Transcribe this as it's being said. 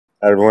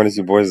Hi everyone, it's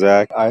your boy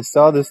Zach. I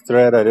saw this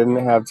thread. I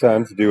didn't have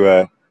time to do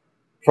a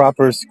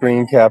proper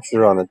screen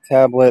capture on a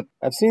tablet.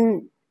 I've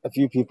seen a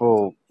few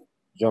people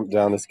jump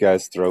down this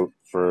guy's throat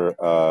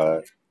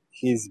for,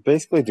 he's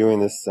basically doing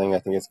this thing, I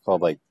think it's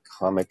called like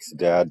Comics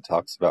Dad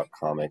Talks About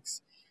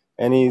Comics.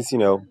 And he's,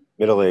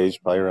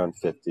 middle-aged, probably around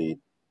 50.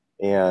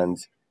 And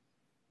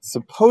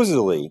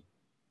supposedly,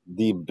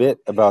 the bit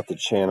about the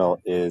channel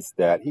is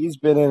that he's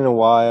been in a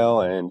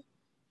while and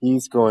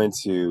he's going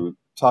to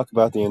talk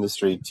about the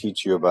industry,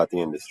 teach you about the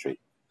industry.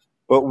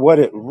 But what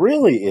it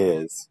really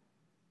is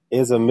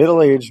a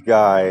middle-aged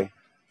guy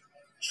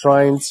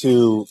trying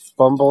to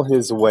fumble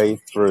his way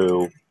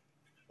through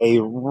a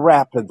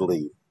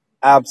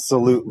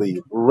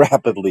absolutely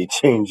rapidly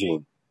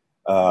changing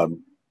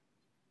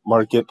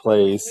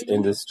marketplace,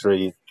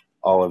 industry,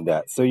 all of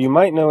that. So you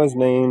might know his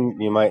name,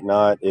 you might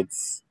not.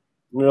 It's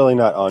really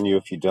not on you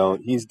if you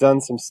don't. He's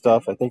done some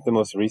stuff. I think the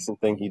most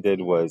recent thing he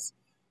did was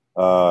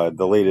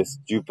the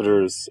latest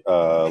Jupiter's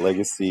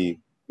Legacy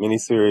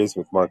miniseries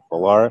with Mark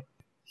Millar.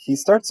 He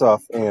starts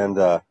off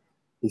and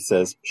he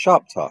says,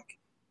 Shop Talk.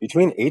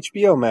 Between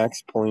HBO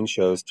Max pulling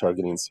shows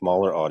targeting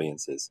smaller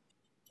audiences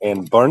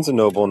and Barnes &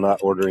 Noble not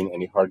ordering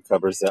any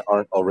hardcovers that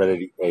aren't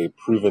already a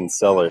proven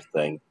seller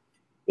thing,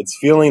 it's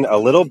feeling a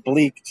little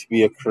bleak to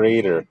be a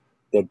creator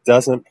that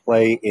doesn't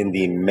play in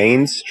the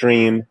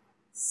mainstream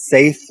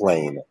safe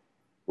lane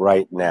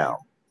right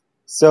now.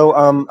 So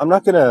I'm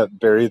not going to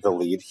bury the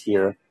lead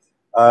here.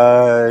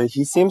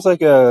 He seems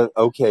like a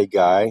okay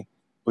guy,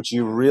 but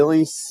you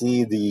really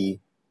see the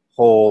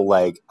whole,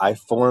 like, I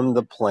formed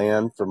the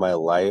plan for my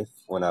life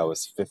when I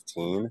was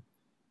 15,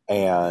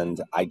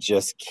 and I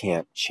just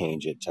can't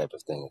change it type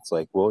of thing. It's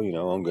like, well,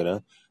 I'm going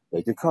to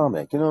make a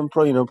comic. I'm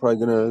probably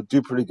going to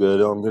do pretty good.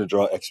 I'm going to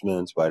draw X-Men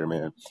and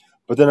Spider-Man.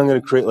 But then I'm going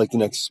to create, like, the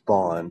next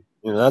Spawn.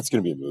 That's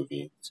going to be a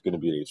movie. It's going to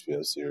be an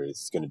HBO series.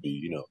 It's going to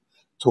be,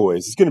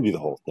 toys. It's going to be the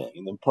whole thing.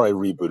 And then probably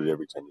reboot it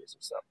every 10 years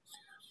or so.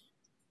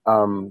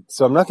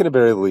 So I'm not going to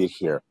bury the lead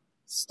here.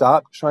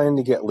 Stop trying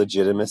to get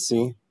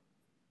legitimacy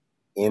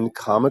in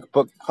comic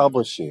book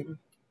publishing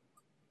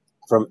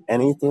from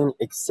anything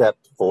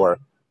except for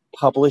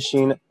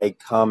publishing a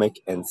comic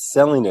and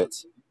selling it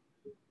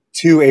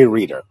to a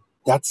reader.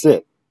 That's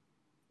it.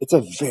 It's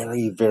a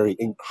very, very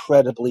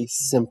incredibly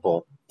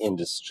simple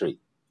industry.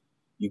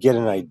 You get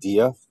an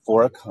idea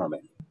for a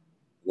comic,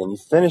 then you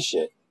finish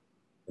it,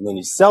 and then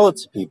you sell it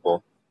to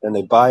people, then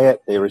they buy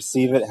it, they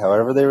receive it,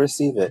 however they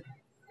receive it.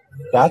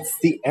 That's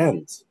the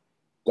end.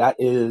 That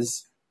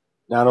is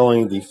not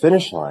only the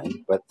finish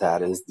line, but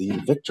that is the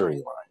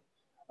victory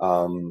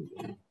line.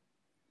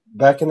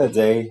 Back in the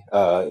day,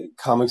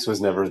 comics was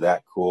never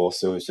that cool,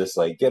 so it was just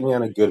like, get me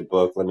on a good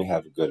book, let me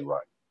have a good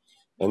run.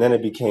 And then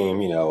it became,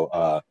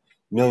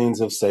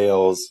 millions of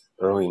sales,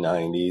 early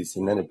 90s,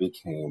 and then it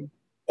became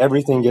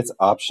everything gets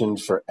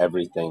optioned for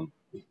everything.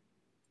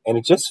 And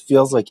it just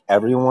feels like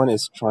everyone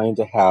is trying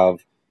to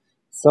have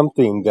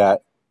something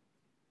that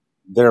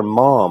their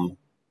mom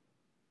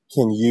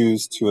can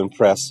use to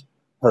impress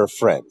her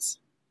friends.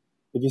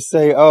 If you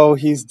say, oh,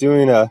 he's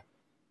doing a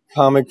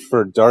comic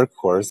for Dark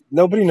Horse,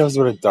 nobody knows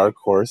what a Dark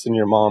Horse in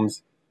your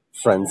mom's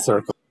friend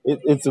circle.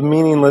 It's a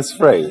meaningless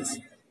phrase.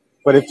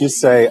 But if you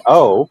say,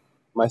 oh,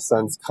 my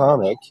son's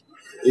comic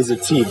is a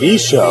TV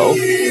show,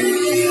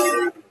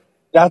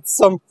 that's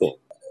something.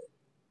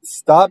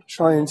 Stop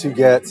trying to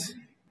get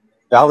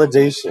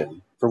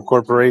validation from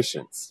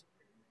corporations.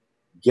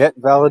 Get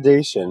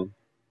validation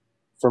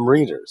from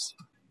readers.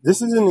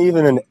 This isn't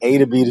even an A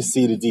to B to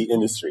C to D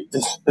industry.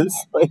 This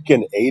is like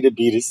an A to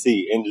B to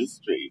C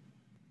industry.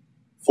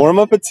 Form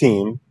up a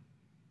team,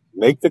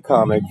 make the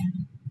comic,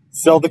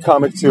 sell the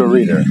comic to a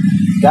reader.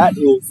 That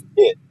is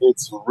it.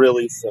 It's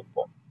really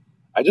simple.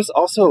 I just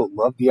also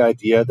love the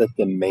idea that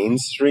the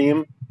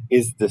mainstream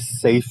is the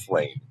safe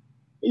lane.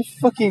 Are you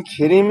fucking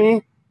kidding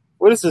me?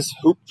 What is this,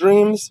 Hoop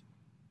Dreams?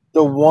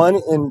 The one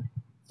in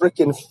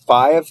freaking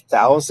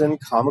 5,000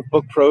 comic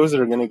book pros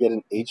that are going to get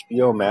an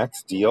HBO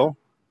Max deal?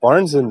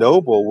 Barnes &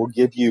 Noble will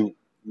give you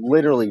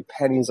literally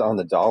pennies on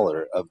the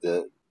dollar of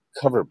the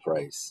cover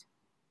price.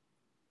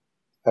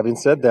 Having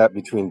said that,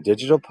 between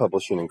digital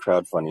publishing and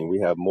crowdfunding, we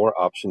have more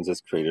options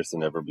as creators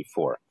than ever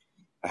before.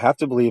 I have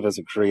to believe, as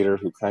a creator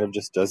who kind of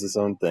just does his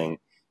own thing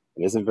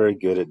and isn't very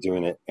good at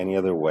doing it any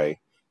other way,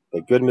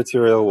 that good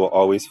material will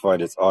always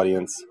find its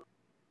audience.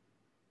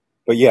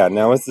 But yeah,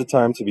 now is the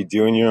time to be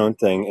doing your own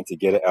thing and to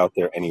get it out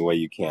there any way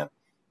you can.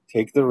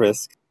 Take the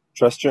risk,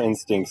 trust your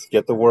instincts,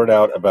 get the word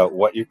out about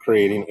what you're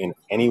creating in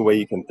any way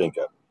you can think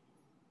of.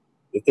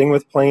 The thing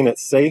with playing it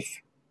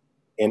safe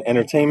in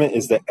entertainment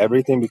is that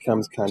everything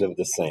becomes kind of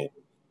the same.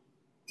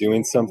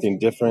 Doing something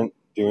different,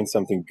 doing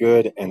something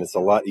good, and it's a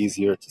lot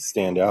easier to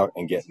stand out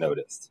and get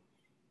noticed.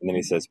 And then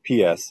he says,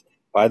 P.S.,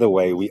 by the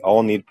way, we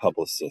all need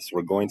publicists.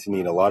 We're going to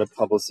need a lot of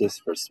publicists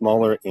for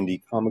smaller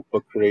indie comic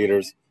book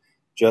creators.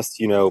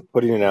 Just,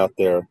 putting it out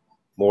there,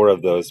 more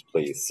of those,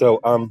 please. So,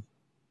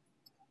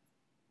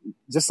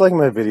 just like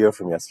my video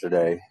from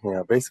yesterday,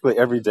 basically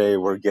every day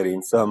we're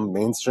getting some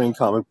mainstream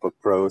comic book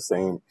pro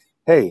saying,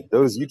 hey,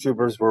 those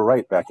YouTubers were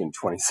right back in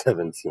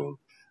 2017.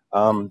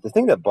 The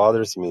thing that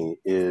bothers me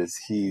is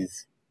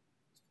he's,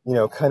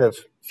 kind of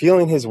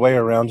feeling his way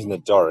around in the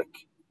dark.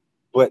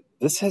 But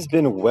this has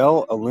been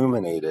well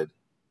illuminated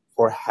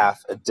for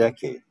half a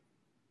decade.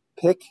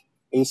 Pick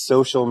a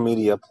social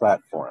media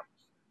platform: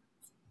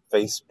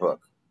 Facebook,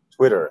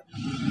 Twitter,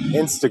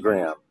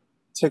 Instagram,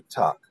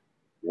 TikTok,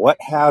 what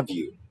have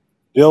you.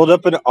 Build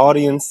up an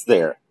audience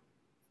there.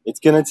 It's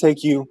going to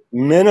take you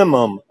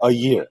minimum a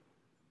year,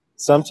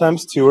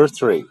 sometimes 2 or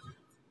 3.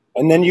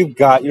 And then you've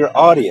got your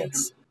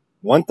audience.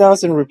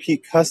 1,000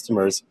 repeat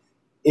customers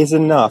is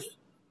enough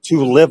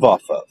to live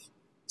off of,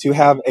 to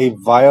have a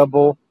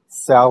viable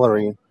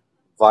salary,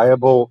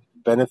 viable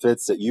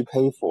benefits that you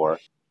pay for.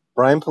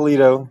 Brian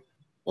Polito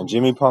and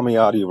Jimmy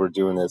Palmiotti were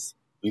doing this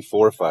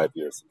before 5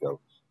 years ago,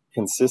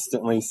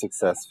 consistently,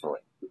 successfully.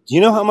 Do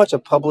you know how much a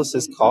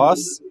publicist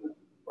costs?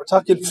 We're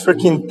talking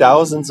freaking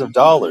thousands of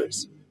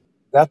dollars.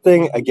 That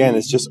thing, again,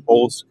 is just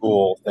old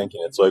school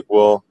thinking. It's like,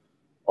 well,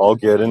 I'll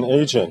get an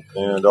agent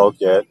and I'll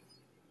get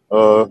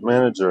a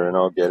manager and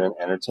I'll get an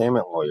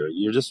entertainment lawyer.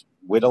 You're just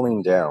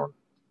whittling down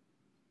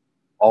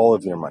all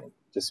of your money,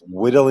 just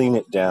whittling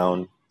it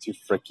down to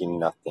freaking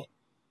nothing.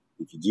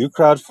 If you do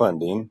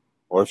crowdfunding,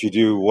 or if you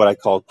do what I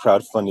call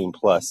crowdfunding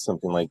plus,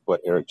 something like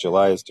what Eric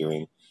July is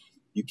doing,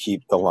 you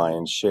keep the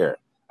lion's share.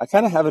 I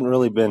kind of haven't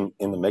really been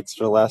in the mix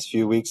for the last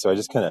few weeks, so I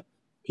just kind of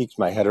peeked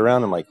my head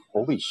around. I'm like,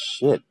 holy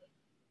shit,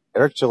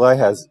 Eric July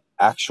has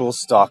actual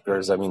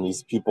stalkers. I mean,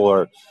 these people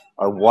are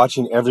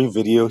watching every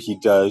video he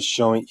does,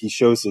 he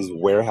shows his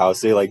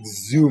warehouse. They like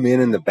zoom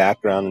in the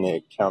background and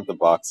they count the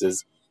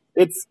boxes.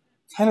 It's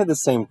kind of the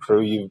same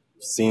crew you've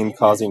seen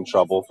causing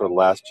trouble for the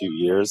last few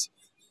years.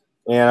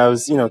 And I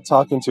was,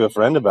 talking to a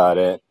friend about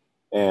it,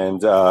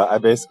 and I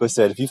basically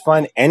said, if you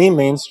find any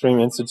mainstream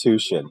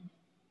institution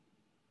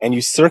and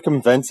you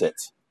circumvent it,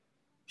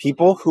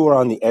 people who are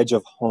on the edge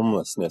of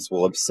homelessness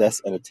will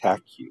obsess and attack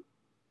you.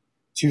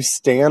 To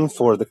stand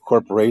for the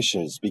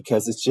corporations,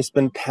 because it's just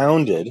been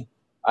pounded.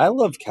 I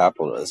love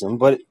capitalism,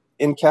 but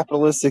in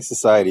capitalistic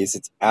societies,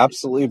 it's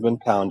absolutely been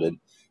pounded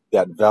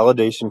that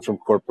validation from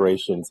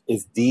corporations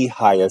is the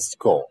highest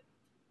goal.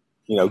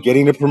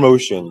 Getting a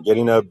promotion,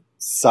 getting a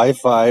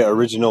sci-fi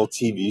original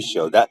TV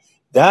show,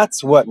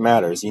 that's what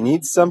matters. You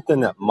need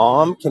something that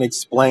mom can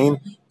explain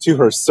to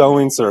her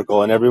sewing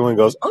circle and everyone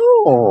goes,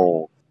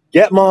 oh,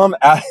 get mom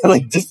out,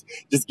 just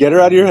get her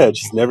out of your head.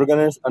 She's never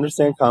going to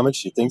understand comics.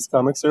 She thinks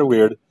comics are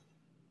weird.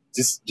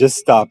 Just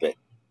stop it.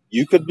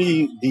 You could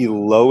be the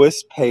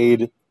lowest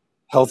paid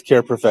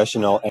healthcare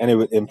professional and it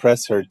would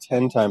impress her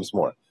 10 times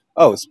more.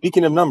 Oh,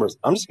 speaking of numbers,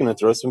 I'm just going to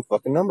throw some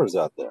fucking numbers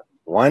out there.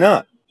 Why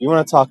not? If you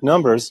want to talk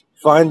numbers,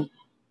 find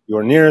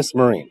your nearest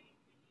Marine.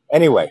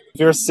 Anyway, if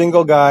you're a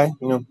single guy,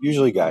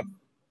 usually guy, if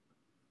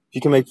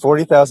you can make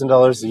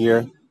 $40,000 a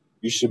year,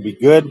 you should be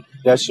good.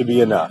 That should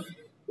be enough.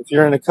 If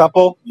you're in a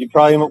couple, you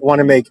probably want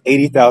to make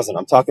 $80,000.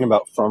 I'm talking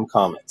about from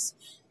comics.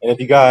 And if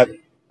you got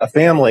a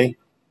family,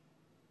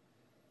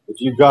 if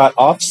you've got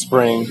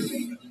offspring,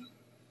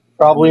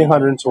 probably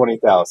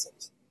 120,000.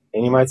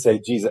 And you might say,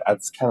 geez,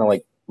 that's kind of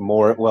like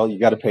more. Well, you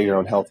got to pay your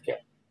own health care.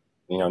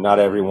 Not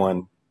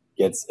everyone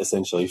gets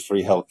essentially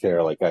free health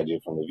care like I do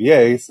from the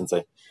VA, since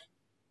I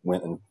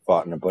went and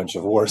fought in a bunch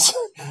of wars.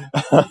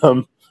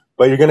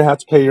 But you're going to have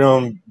to pay your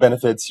own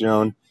benefits, your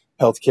own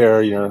health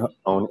care, your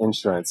own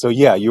insurance. So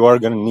yeah, you are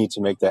going to need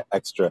to make that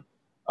extra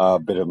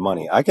bit of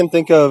money. I can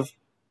think of,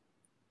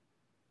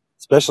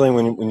 especially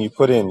when you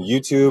put in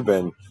YouTube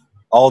and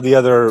all the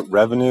other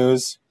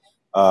revenues,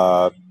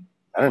 I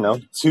don't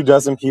know,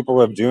 24 people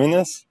of doing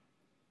this.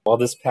 While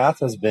this path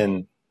has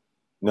been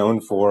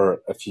known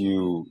for a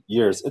few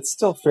years, it's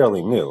still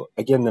fairly new.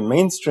 Again, the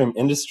mainstream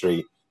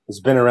industry has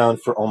been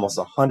around for almost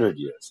 100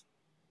 years.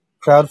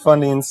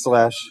 Crowdfunding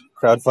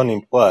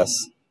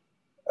plus,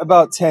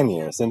 about 10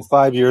 years. And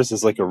 5 years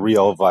is like a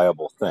real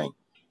viable thing.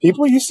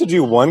 People used to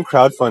do one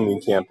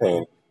crowdfunding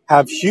campaign,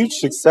 have huge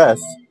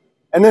success,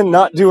 and then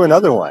not do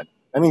another one.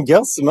 I mean,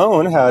 Gail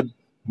Simone had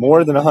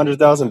more than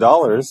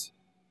 $100,000,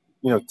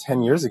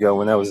 10 years ago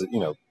when that was,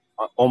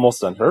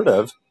 almost unheard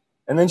of.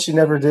 And then she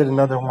never did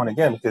another one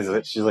again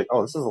because she's like,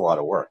 oh, this is a lot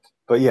of work.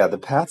 But yeah, the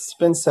path's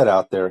been set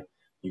out there.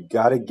 You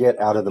got to get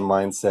out of the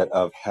mindset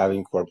of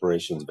having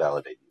corporations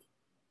validate you.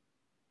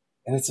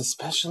 And it's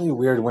especially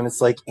weird when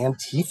it's like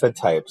Antifa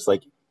types,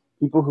 like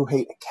people who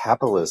hate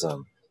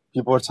capitalism.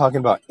 People are talking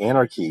about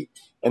anarchy.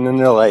 And then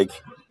they're like,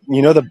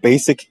 the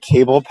basic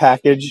cable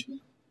package.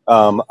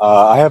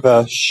 I have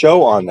a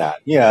show on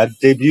that. Yeah, it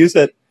debuts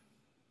at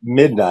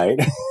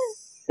midnight.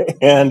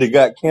 And it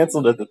got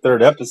canceled at the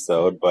 3rd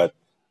episode, but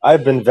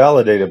I've been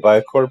validated by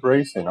a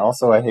corporation.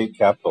 Also, I hate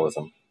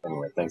capitalism.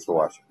 Anyway, thanks for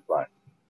watching. Bye.